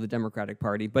flaws of the Democratic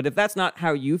Party. But if that's not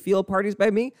how you feel, parties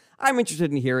by me, I'm interested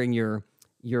in hearing your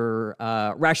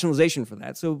rationalization for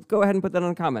that. So go ahead and put that in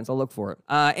the comments. I'll look for it.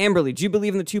 Amberly, do you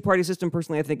believe in the two-party system?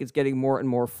 Personally, I think it's getting more and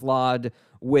more flawed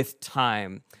with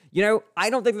time. I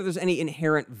don't think that there's any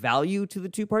inherent value to the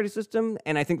two-party system,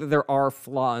 and I think that there are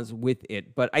flaws with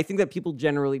it. But I think that people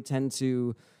generally tend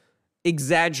to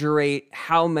exaggerate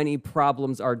how many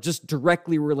problems are just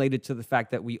directly related to the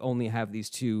fact that we only have these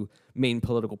two main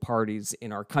political parties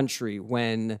in our country,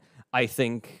 when I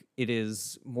think it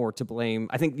is more to blame.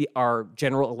 I think our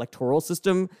general electoral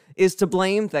system is to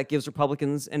blame. That gives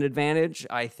Republicans an advantage.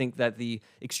 I think that the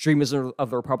extremism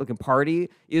of the Republican Party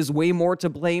is way more to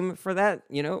blame for that.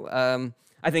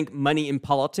 I think money in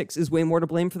politics is way more to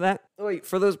blame for that,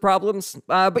 for those problems.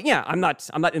 But yeah, I'm not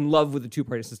in love with the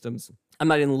two-party systems. I'm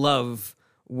not in love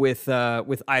with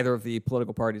either of the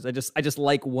political parties. I just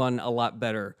like one a lot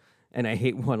better, and I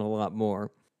hate one a lot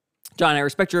more. John, I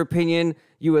respect your opinion.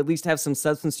 You at least have some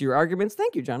substance to your arguments.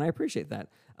 Thank you, John. I appreciate that.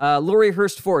 Lori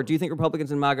Hurst Ford, do you think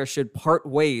Republicans and MAGA should part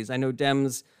ways? I know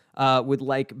Dems would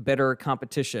like better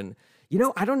competition.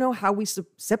 I don't know how we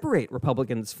separate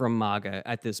Republicans from MAGA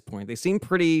at this point. They seem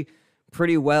pretty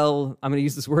well, I'm going to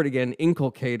use this word again,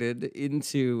 inculcated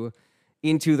into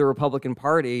the Republican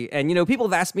Party. And, people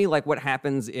have asked me, what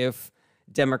happens if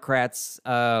Democrats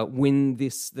win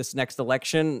this next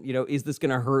election? Is this going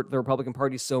to hurt the Republican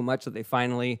Party so much that they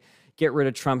finally get rid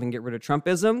of Trump and get rid of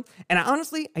Trumpism? And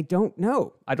I don't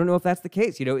know. I don't know if that's the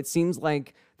case. It seems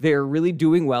like they're really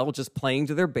doing well just playing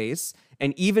to their base.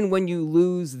 And even when you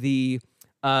lose the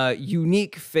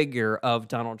unique figure of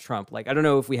Donald Trump, I don't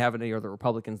know if we have any other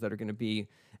Republicans that are going to be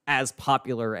as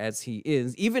popular as he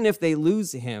is. Even if they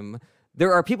lose him,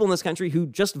 there are people in this country who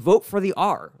just vote for the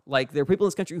R. There are people in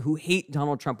this country who hate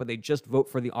Donald Trump, but they just vote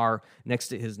for the R next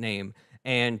to his name.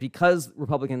 And because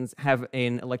Republicans have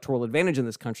an electoral advantage in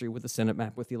this country with the Senate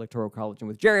map, with the Electoral College, and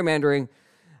with gerrymandering,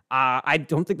 I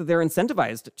don't think that they're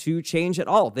incentivized to change at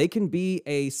all. They can be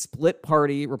a split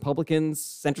party, Republicans,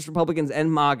 centrist Republicans,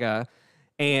 and MAGA,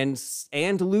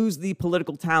 and lose the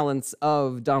political talents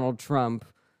of Donald Trump,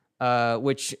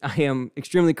 which I am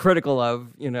extremely critical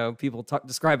of, people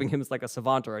describing him as like a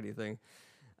savant or anything.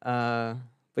 But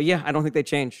yeah, I don't think they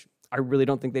change. I really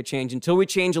don't think they change until we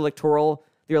change the electoral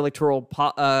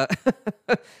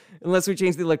unless we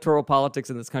change the electoral politics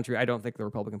in this country, I don't think the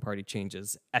Republican Party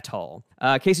changes at all.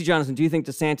 Casey Jonathan, do you think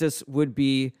DeSantis would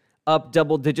be up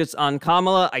double digits on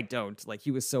Kamala? I don't. Like, he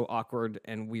was so awkward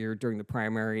and weird during the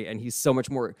primary, and he's so much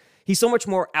more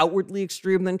outwardly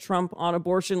extreme than Trump on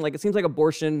abortion. Like, it seems like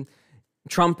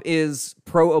Trump is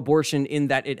pro-abortion in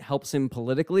that it helps him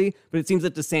politically, but it seems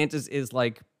that DeSantis is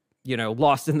like,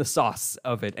 lost in the sauce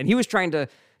of it. And he was trying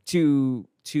to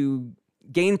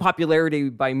gain popularity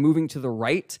by moving to the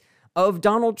right of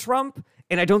Donald Trump.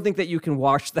 And I don't think that you can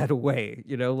wash that away.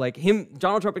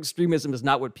 Donald Trump extremism is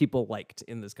not what people liked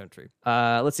in this country.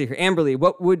 Let's see here. Amberly,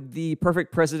 what would the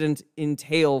perfect president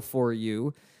entail for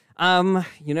you?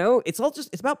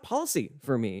 It's about policy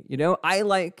for me. I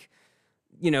like,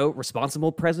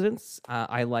 responsible presidents.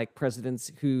 I like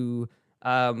presidents who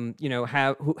have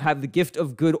the gift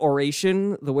of good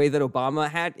oration, the way that Obama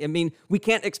had. I mean, we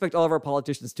can't expect all of our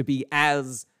politicians to be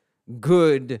as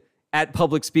good at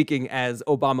public speaking as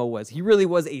Obama was. He really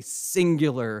was a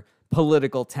singular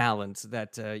political talent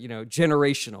that,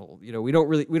 generational.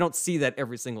 We don't see that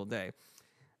every single day.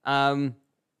 But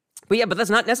that's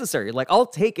not necessary. Like, I'll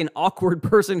take an awkward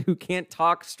person who can't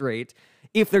talk straight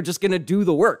if they're just going to do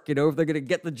the work, if they're going to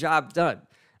get the job done.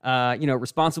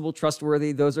 Responsible,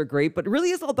 trustworthy, those are great, but it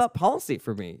really is all about policy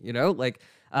for me,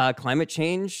 climate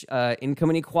change,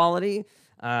 income inequality,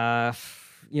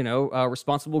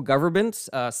 responsible government,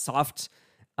 soft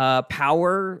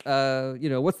power,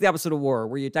 what's the opposite of war,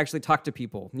 where you actually talk to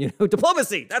people,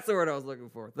 diplomacy, that's the word I was looking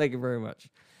for. Thank you very much.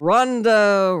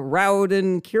 Rhonda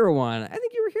Rowden Kirawan, I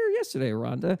think you were here yesterday,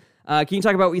 Rhonda. Can you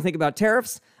talk about what you think about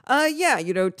tariffs?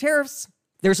 Tariffs,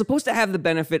 they're supposed to have the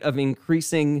benefit of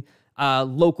increasing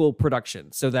local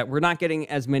production so that we're not getting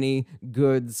as many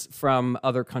goods from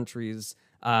other countries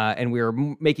and we're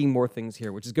making more things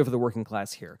here, which is good for the working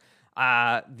class here.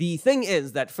 The thing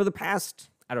is that for the past,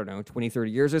 20,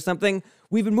 30 years or something,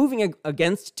 we've been moving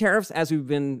against tariffs as we've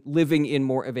been living in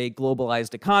more of a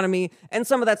globalized economy. And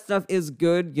some of that stuff is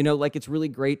good, it's really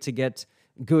great to get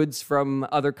goods from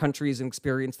other countries and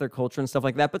experience their culture and stuff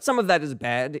like that. But some of that is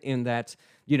bad in that,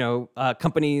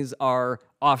 companies are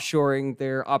offshoring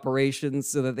their operations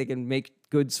so that they can make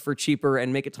goods for cheaper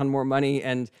and make a ton more money.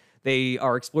 And they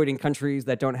are exploiting countries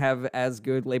that don't have as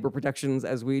good labor protections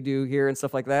as we do here and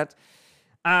stuff like that.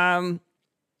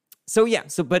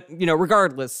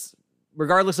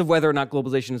 Regardless of whether or not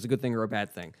globalization is a good thing or a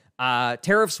bad thing,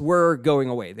 tariffs were going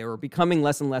away. They were becoming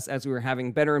less and less as we were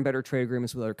having better and better trade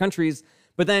agreements with other countries.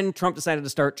 But then Trump decided to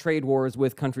start trade wars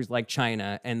with countries like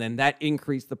China, and then that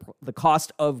increased the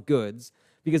cost of goods.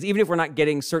 Because even if we're not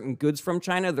getting certain goods from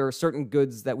China, there are certain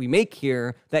goods that we make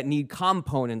here that need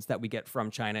components that we get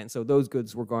from China. And so those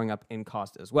goods were going up in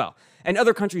cost as well. And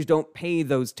other countries don't pay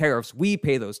those tariffs. We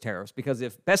pay those tariffs because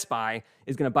if Best Buy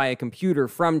is going to buy a computer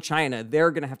from China, they're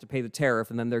going to have to pay the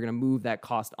tariff, and then they're going to move that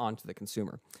cost onto the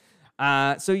consumer.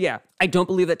 I don't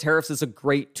believe that tariffs is a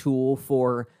great tool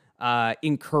for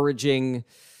encouraging,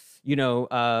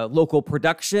 local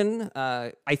production.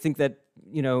 I think that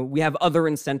we have other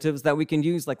incentives that we can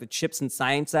use, like the Chips and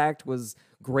Science Act was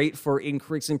great for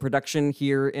increasing production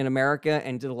here in America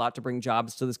and did a lot to bring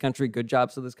jobs to this country, good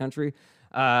jobs to this country.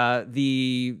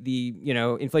 The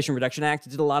Inflation Reduction Act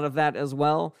did a lot of that as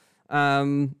well.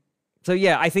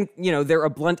 I think, they're a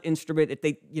blunt instrument.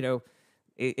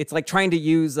 It's like trying to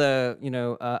use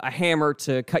a hammer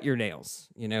to cut your nails.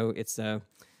 It's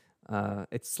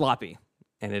sloppy.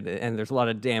 And there's a lot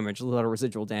of damage, a lot of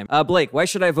residual damage. Blake, why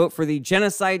should I vote for the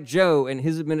Genocide Joe and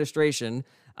his administration?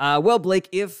 Well, Blake,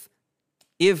 if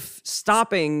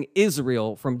stopping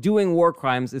Israel from doing war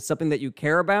crimes is something that you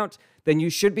care about, then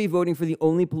you should be voting for the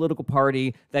only political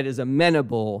party that is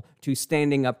amenable to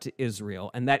standing up to Israel,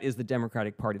 and that is the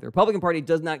Democratic Party. The Republican Party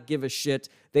does not give a shit.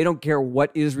 They don't care what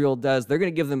Israel does. They're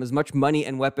going to give them as much money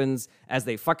and weapons as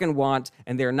they fucking want,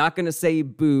 and they're not going to say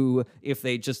boo if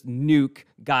they just nuke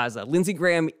Gaza. Lindsey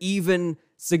Graham even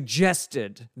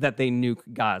suggested that they nuke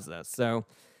Gaza. So,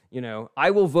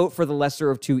 I will vote for the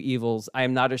lesser of two evils. I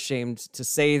am not ashamed to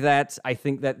say that. I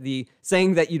think that the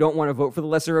saying that you don't want to vote for the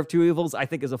lesser of two evils, I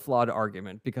think is a flawed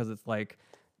argument, because it's like,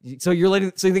 so you're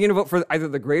going to vote for either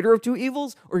the greater of two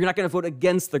evils, or you're not going to vote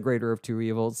against the greater of two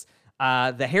evils.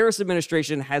 The Harris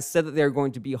administration has said that they're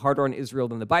going to be harder on Israel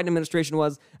than the Biden administration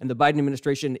was, and the Biden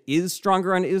administration is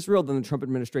stronger on Israel than the Trump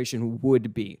administration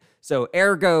would be. So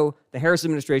ergo, the Harris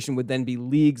administration would then be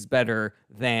leagues better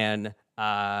than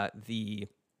the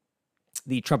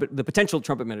potential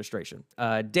Trump administration.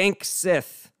 Dank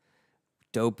Sith,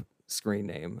 dope screen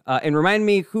name. And remind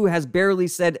me who has barely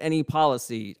said any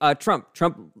policy. Trump.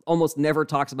 Trump almost never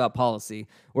talks about policy,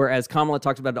 whereas Kamala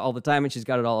talks about it all the time, and she's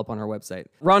got it all up on her website.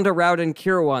 Rhonda Rowden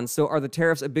Kirawan. So are the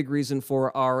tariffs a big reason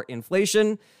for our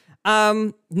inflation?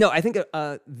 No, I think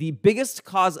the biggest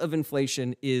cause of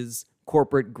inflation is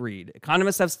corporate greed.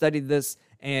 Economists have studied this,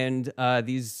 and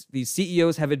these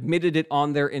CEOs have admitted it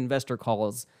on their investor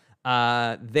calls.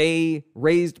 They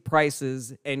raised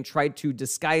prices and tried to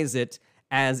disguise it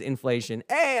as inflation.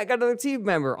 Hey, I got another team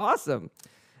member. Awesome.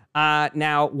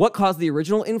 Now, what caused the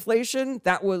original inflation?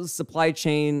 That was supply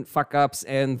chain fuck-ups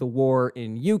and the war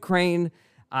in Ukraine.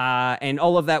 And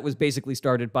all of that was basically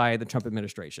started by the Trump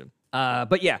administration.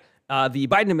 But yeah, the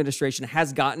Biden administration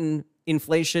has gotten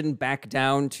inflation back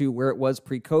down to where it was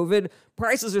pre-COVID.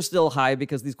 Prices are still high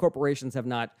because these corporations have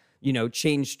not,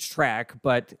 changed track.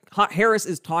 But Harris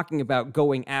is talking about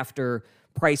going after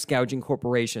price gouging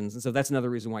corporations. And so that's another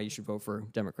reason why you should vote for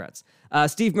Democrats.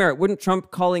 Steve Merritt, wouldn't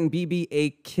Trump calling Bibi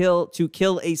to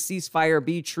kill a ceasefire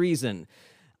be treason?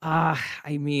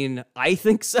 I mean, I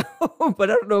think so,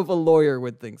 but I don't know if a lawyer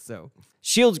would think so.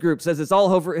 Shields Group says it's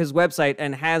all over his website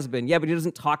and has been. Yeah, but he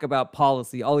doesn't talk about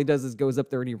policy. All he does is goes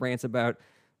up there and he rants about,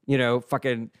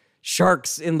 fucking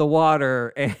sharks in the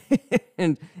water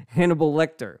and Hannibal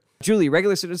Lecter. Julie,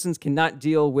 regular citizens cannot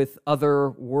deal with other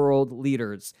world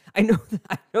leaders. I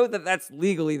know that that's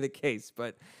legally the case,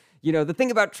 but the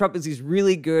thing about Trump is he's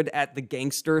really good at the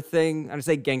gangster thing. When I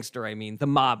say gangster, I mean the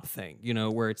mob thing,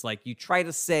 where it's like you try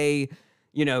to say,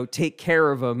 take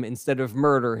care of him instead of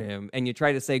murder him. And you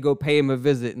try to say, go pay him a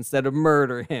visit instead of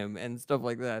murder him and stuff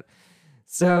like that.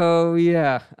 So,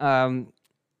 yeah. And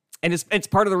it's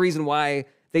part of the reason why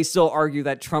they still argue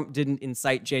that Trump didn't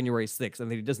incite January 6th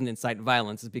and that he doesn't incite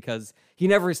violence is because he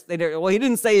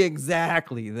didn't say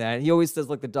exactly that. He always says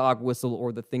like the dog whistle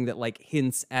or the thing that like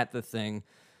hints at the thing.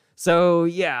 So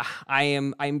yeah,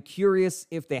 I'm curious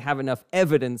if they have enough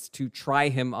evidence to try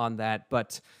him on that,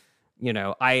 but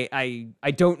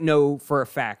I don't know for a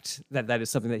fact that that is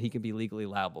something that he can be legally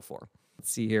liable for.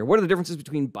 Let's see here. What are the differences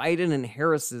between Biden and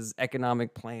Harris's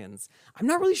economic plans? I'm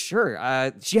not really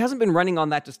sure. She hasn't been running on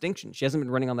that distinction.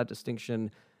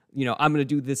 I'm going to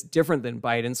do this different than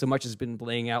Biden, so much has been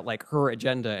laying out like her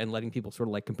agenda and letting people sort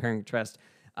of like compare and contrast,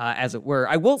 as it were.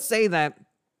 I will say that,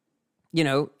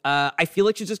 I feel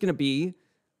like she's just going to be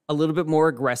a little bit more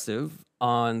aggressive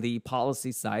on the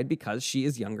policy side because she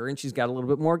is younger and she's got a little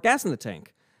bit more gas in the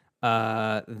tank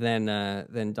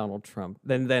than Donald Trump,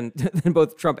 than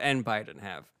both Trump and Biden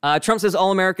have. Trump says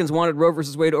all Americans wanted Roe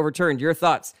versus Wade overturned. Your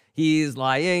thoughts? He's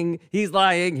lying. He's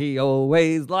lying. He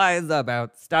always lies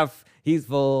about stuff. He's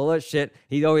full of shit.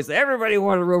 He always says everybody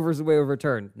wanted Roe versus Wade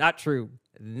overturned. Not true.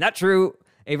 Not true.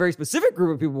 A very specific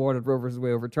group of people wanted Roe versus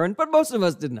Wade overturned, but most of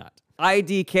us did not.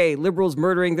 IDK, liberals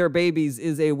murdering their babies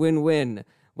is a win-win.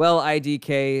 Well,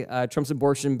 IDK, Trump's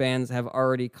abortion bans have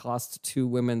already cost 2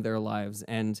 women their lives,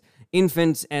 and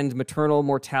infant and maternal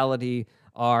mortality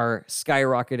are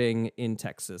skyrocketing in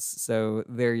Texas. So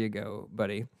there you go,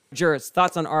 buddy. Juris,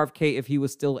 thoughts on RFK if he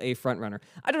was still a frontrunner?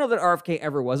 I don't know that RFK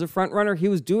ever was a frontrunner. He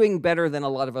was doing better than a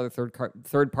lot of other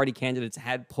third-party candidates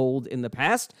had polled in the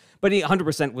past, but he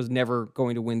 100% was never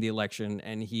going to win the election,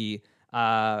 and he,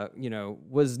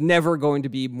 was never going to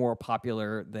be more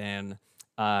popular than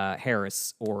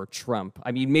Harris or Trump.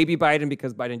 I mean, maybe Biden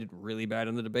because Biden did really bad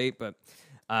in the debate, but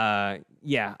I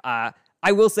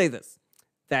will say this,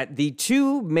 that the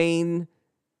 2 main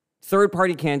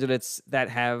third-party candidates that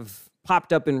have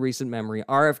popped up in recent memory,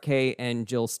 RFK and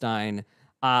Jill Stein,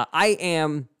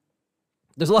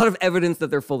 there's a lot of evidence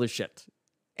that they're full of shit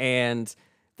and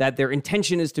that their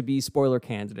intention is to be spoiler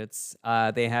candidates.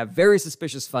 They have very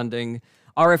suspicious funding.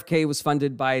 RFK was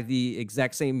funded by the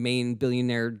exact same main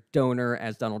billionaire donor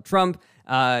as Donald Trump.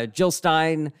 Jill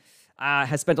Stein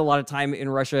has spent a lot of time in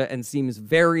Russia and seems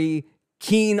very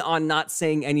keen on not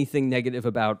saying anything negative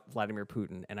about Vladimir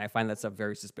Putin. And I find that stuff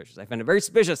very suspicious. I find it very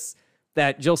suspicious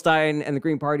that Jill Stein and the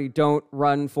Green Party don't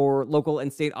run for local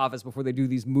and state office before they do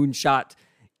these moonshot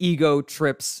ego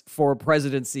trips for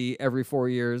presidency every 4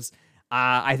 years.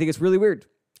 I think it's really weird.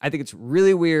 I think it's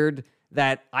really weird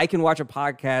that I can watch a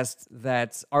podcast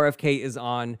that RFK is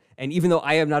on, and even though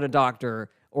I am not a doctor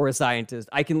or a scientist,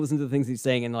 I can listen to the things he's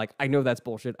saying and I know that's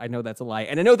bullshit. I know that's a lie.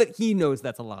 And I know that he knows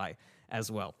that's a lie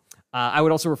as well. I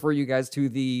would also refer you guys to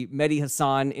the Mehdi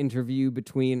Hassan interview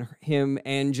between him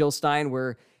and Jill Stein,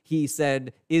 where he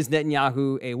said, is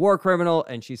Netanyahu a war criminal?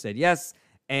 And she said, yes.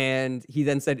 And he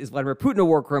then said, is Vladimir Putin a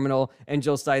war criminal? And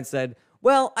Jill Stein said,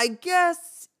 well, I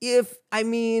guess and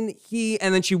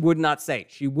then she would not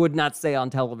say on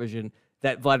television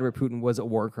that Vladimir Putin was a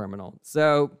war criminal.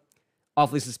 So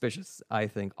awfully suspicious, I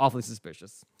think. Awfully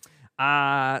suspicious.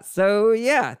 So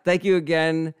yeah, thank you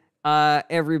again,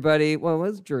 everybody. Well, what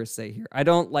does jurors say here? I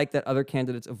don't like that other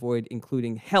candidates avoid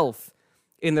including health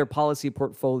in their policy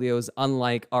portfolios,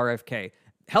 unlike RFK.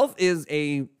 Health is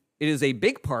a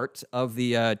big part of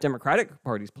the Democratic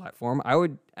Party's platform. I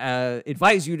would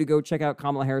advise you to go check out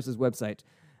Kamala Harris's website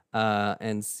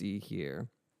and see here.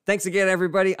 Thanks again,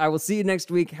 everybody. I will see you next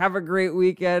week. Have a great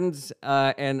weekend.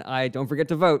 And don't forget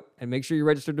to vote and make sure you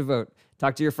register to vote.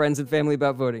 Talk to your friends and family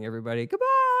about voting, everybody.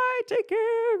 Goodbye. Take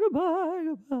care. Goodbye.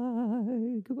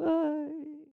 Goodbye. Goodbye.